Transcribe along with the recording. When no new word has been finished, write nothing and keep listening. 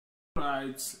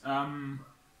Right,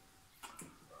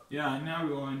 yeah, now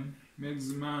we're on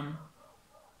maximum.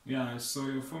 Yeah, so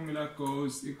your formula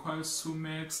goes equals to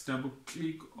max, double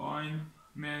click on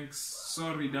max.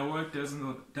 Sorry, the word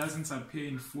doesn't appear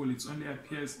in full, it only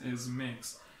appears as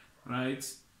max, right?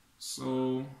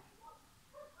 So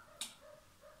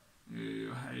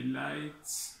you highlight,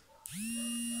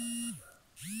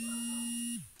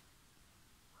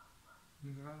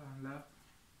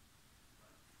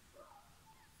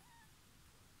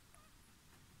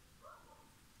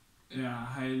 yeah,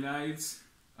 highlight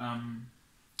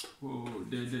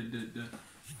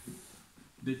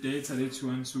the data that you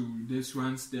want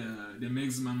the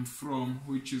maximum from,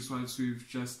 which is what we've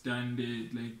just done,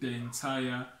 the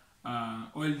entire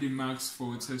all the marks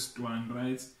for test 1,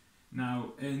 right?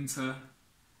 Now enter.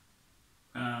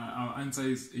 Our answer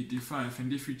is 85,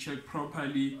 and if you check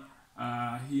properly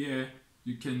here,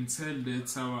 you can tell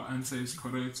that our answer is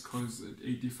correct because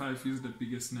 85 is the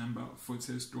biggest number for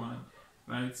test 1,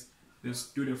 right?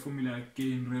 Let's do the formula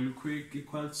again real quick.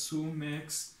 Equals to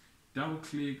max, double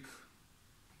click,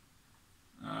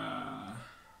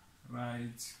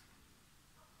 right,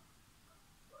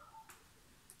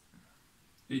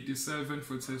 87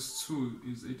 for test 2.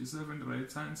 Is 87 the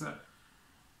right answer?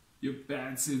 You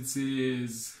bet it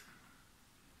is.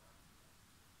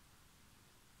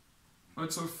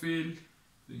 Autofill,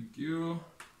 thank you.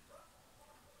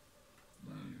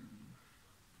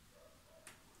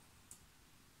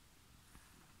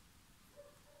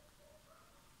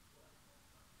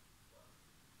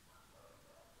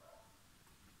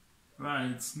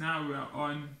 Right, now we are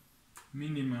on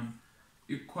minimum.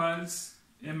 Equals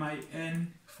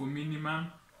min for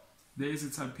minimum. There is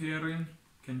it appearing.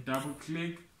 You can double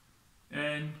click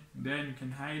and then you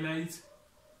can highlight,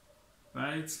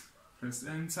 right? Press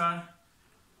enter.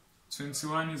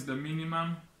 21 is the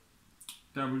minimum.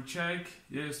 Double check.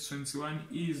 Yes, 21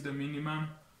 is the minimum.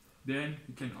 Then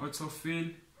you can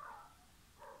autofill.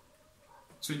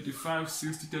 25,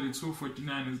 60, 32,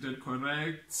 49. Is that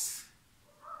correct?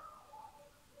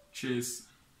 Cheers.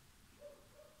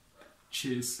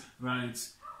 Right,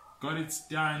 got it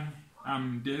done.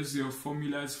 There's your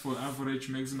formulas for average,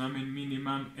 maximum and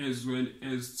minimum, as well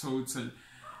as total.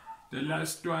 The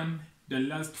last one, the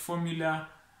last formula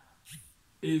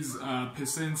is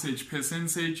percentage.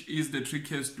 Percentage is the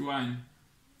trickiest one.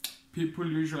 People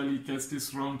usually get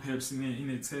this wrong, perhaps in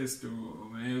a test or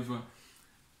whatever.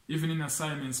 Even in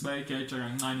assignments,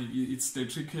 it's the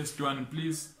trickiest one.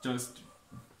 Please just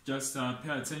pay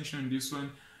attention on this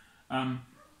one.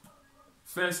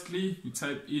 Firstly, you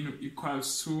type in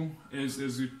equals to, as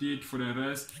you did for the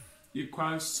rest,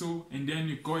 equals to, and then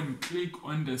you go and click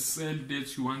on the cell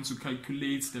that you want to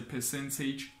calculate the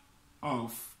percentage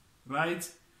of,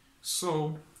 right?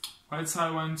 So what I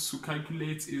want to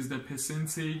calculate is the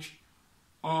percentage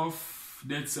of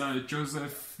that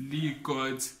Joseph Lee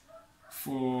got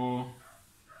for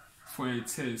a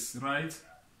test, right?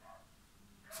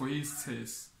 For his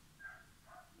test.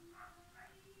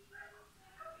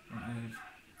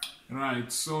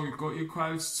 Right, so you go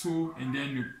equals to, and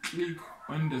then you click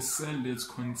on the cell that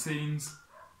contains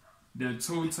the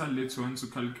total that you want to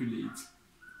calculate,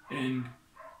 and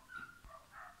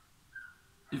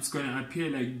it's gonna appear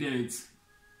like that,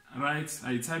 right?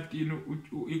 I typed in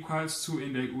equals to,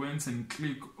 and I went and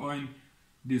click on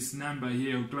this number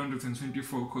here,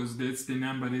 224, because that's the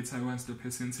number that I want the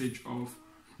percentage of,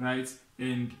 right?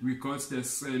 And we got the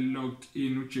cell logged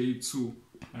in J2.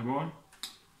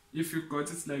 If you got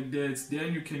it like that,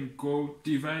 then you can go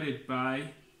divide it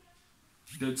by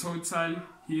the total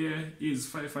here is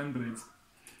 500.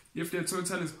 If the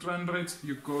total is 300,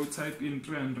 you go type in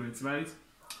 300, right?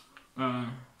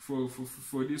 For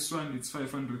this one it's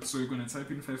 500, so you're gonna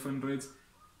type in 500,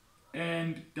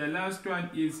 and the last one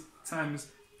is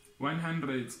times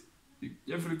 100.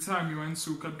 Every time you want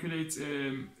to calculate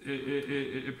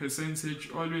a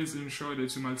percentage, always ensure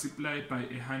that you multiply by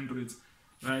 100,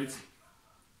 right?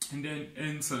 And then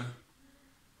enter.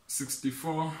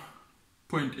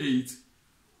 64.8.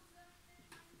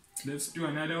 Let's do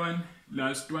another one.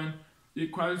 Last one.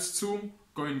 Equals to.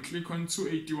 Go and click on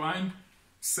 281.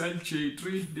 Cell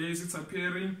J3. There is it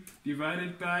appearing.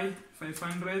 Divided by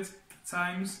 500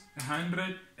 times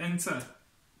 100. Enter.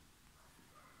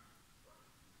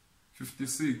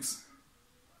 56.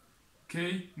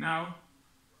 Okay, now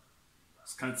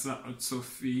skatsa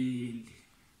autofill.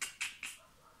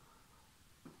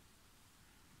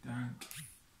 Done.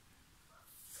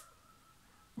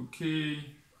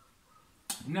 Okay,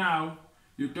 now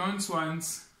you don't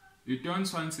want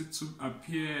it to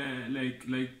appear like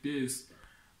this.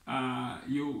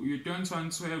 You don't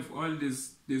want to have all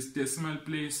these decimal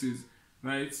places,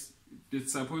 right?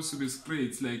 it's supposed to be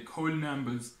straight, like whole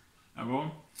numbers.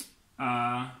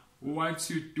 What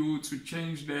you do to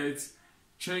change that,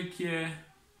 check here.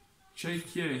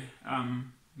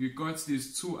 You got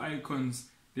these two icons.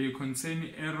 They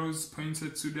contain arrows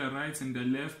pointed to the right and the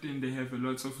left, and they have a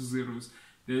lot of zeros.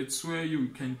 That's where you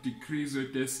can decrease your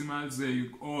decimals there,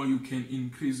 or you can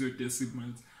increase your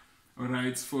decimals.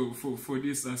 Alright, for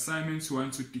this assignment you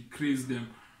want to decrease them,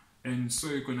 and so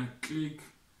you're gonna click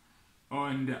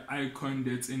on the icon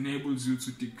that enables you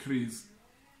to decrease,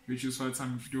 which is what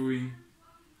I'm doing.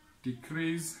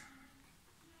 Decrease,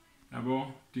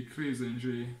 decrease,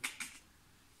 enjoy.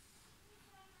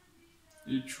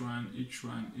 Each one.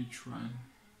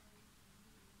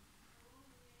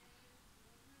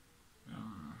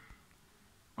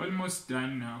 Almost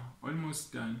done now.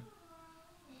 Almost done.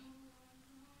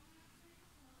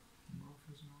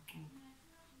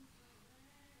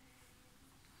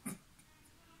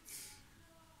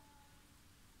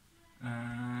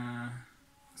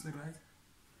 Is that right?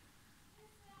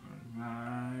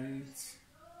 Alright.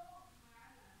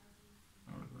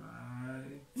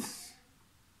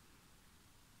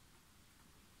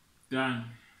 Done.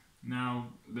 Now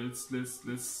let's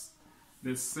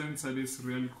center this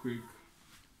real quick.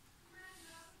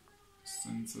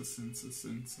 Center.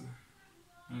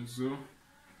 So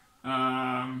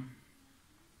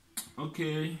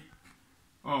okay.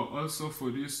 Oh, also for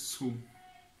these two,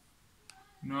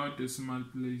 no decimal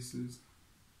places.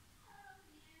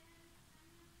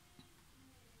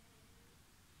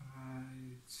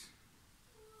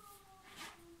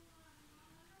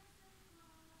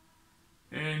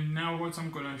 And now what I'm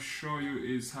gonna show you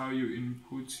is how you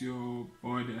input your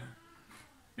border,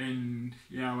 and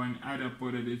yeah, one other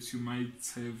border that you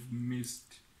might have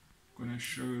missed. Gonna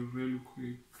show you real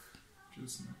quick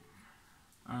just now.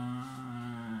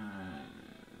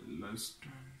 Last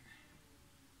one,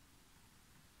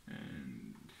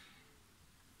 and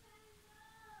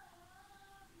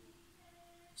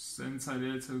center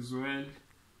that as well.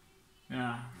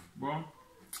 Yeah, well,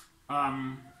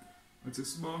 what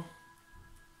is more?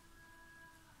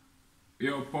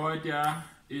 Your border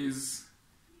is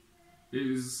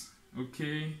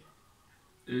okay.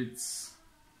 It's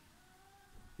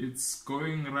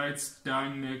going right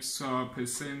down next to our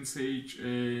percentage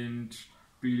and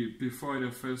before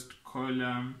the first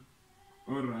column.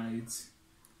 Alright,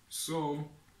 so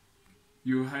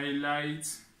you highlight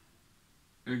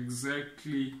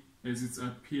exactly as it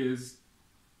appears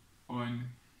on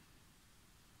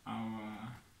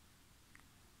our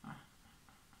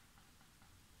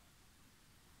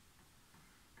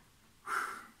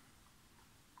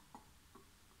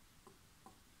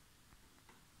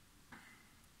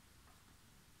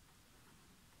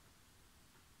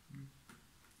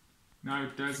now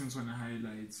it doesn't want to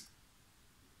highlight.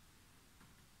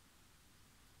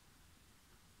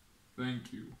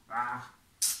 Thank you.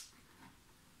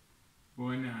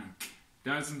 Bonak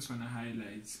doesn't want to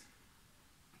highlight.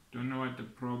 Don't know what the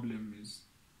problem is.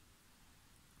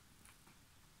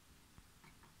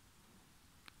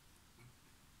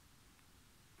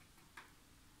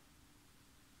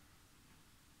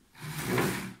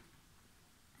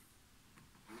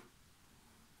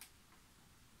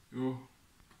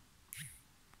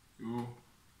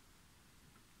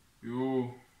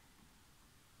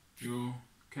 Yo.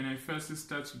 Can I first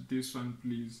start with this one,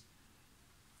 please?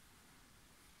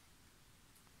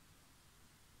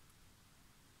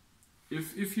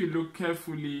 If you look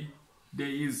carefully,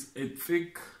 there's a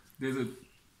thick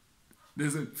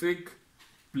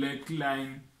black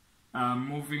line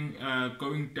moving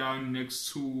going down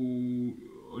next to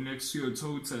your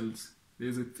totals.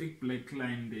 There's a thick black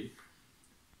line there,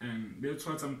 and that's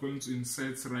what I'm going to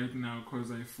insert right now because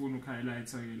I phone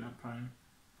highlighter laphan.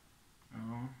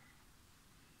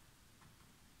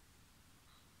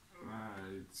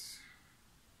 Right.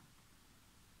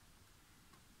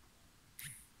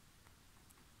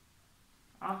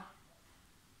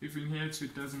 Even here too,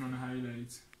 it doesn't want to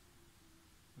highlight.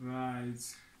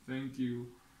 Right, thank you.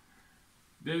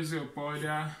 There's your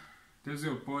border. There's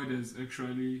your borders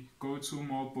actually. Go to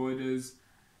more borders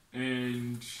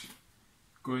and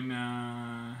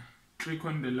gonna click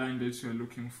on the line that you're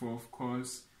looking for, of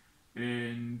course,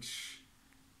 and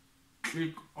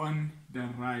click on the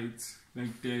right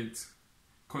like that,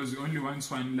 because you only want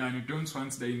one line. You don't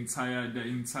want the entire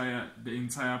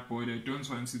border. You don't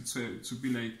want it to be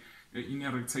like in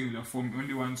a rectangular form. You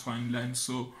only want one line,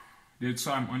 so that's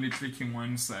why I'm only clicking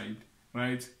one side,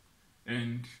 right?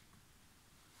 And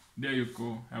there you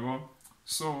go.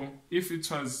 So if it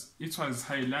was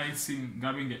highlighting,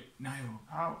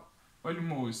 how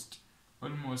almost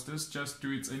almost. Let's just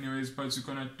do it anyways, but you're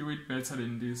gonna do it better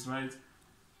than this, right?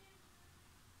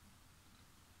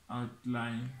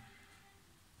 Outline.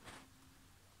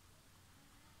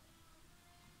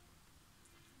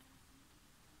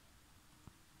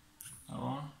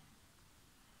 Oh.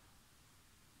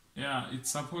 Yeah,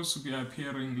 it's supposed to be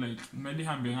appearing like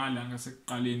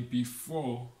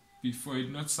before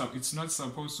it's not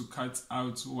supposed to cut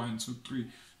out 1, 2,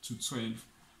 3 to 12.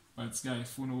 But yeah,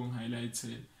 if you highlight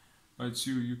it, but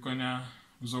you're gonna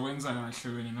uzowenza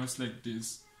kahle wena, not like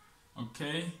this.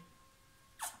 Okay,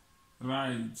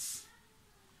 right.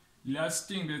 Last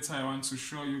thing that I want to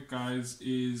show you guys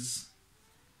is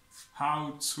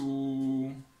how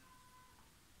to.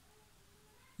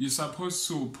 You're supposed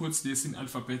to put this in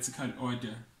alphabetical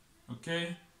order,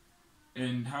 okay?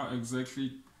 And how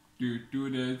exactly do you do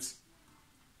that?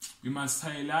 You must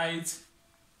highlight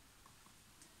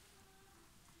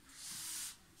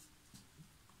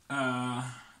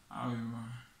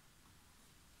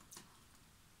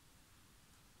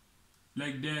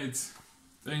like that.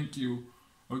 Thank you.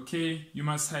 Okay, you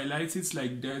must highlight it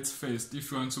like that first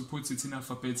if you want to put it in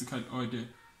alphabetical order.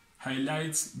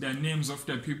 Highlight the names of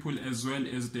the people as well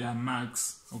as their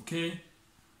marks. Okay,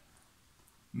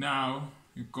 now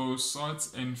you go sort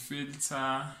and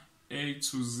filter A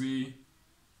to Z,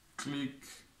 click.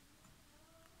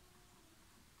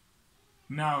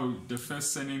 Now the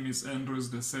first surname is Andrews,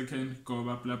 the second go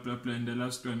blah blah blah blah, and the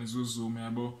last one is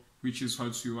Uzumebo, which is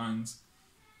what you want.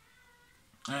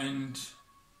 And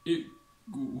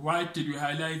why did we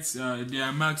highlight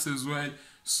their marks as well?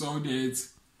 So that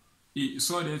we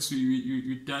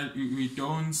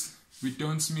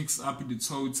don't mix up the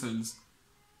totals.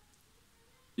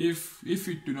 If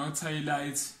you do not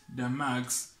highlight the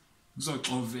marks,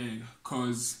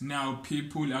 because now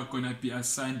people are gonna be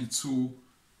assigned to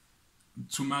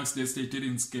marks that they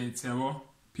didn't get.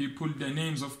 The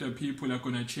names of the people are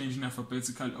gonna change in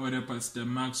alphabetical order, but the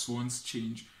marks won't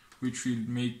change, which will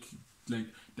make like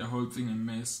the whole thing a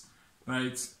mess,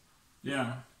 right?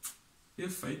 Yeah.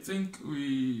 If I think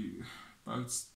we about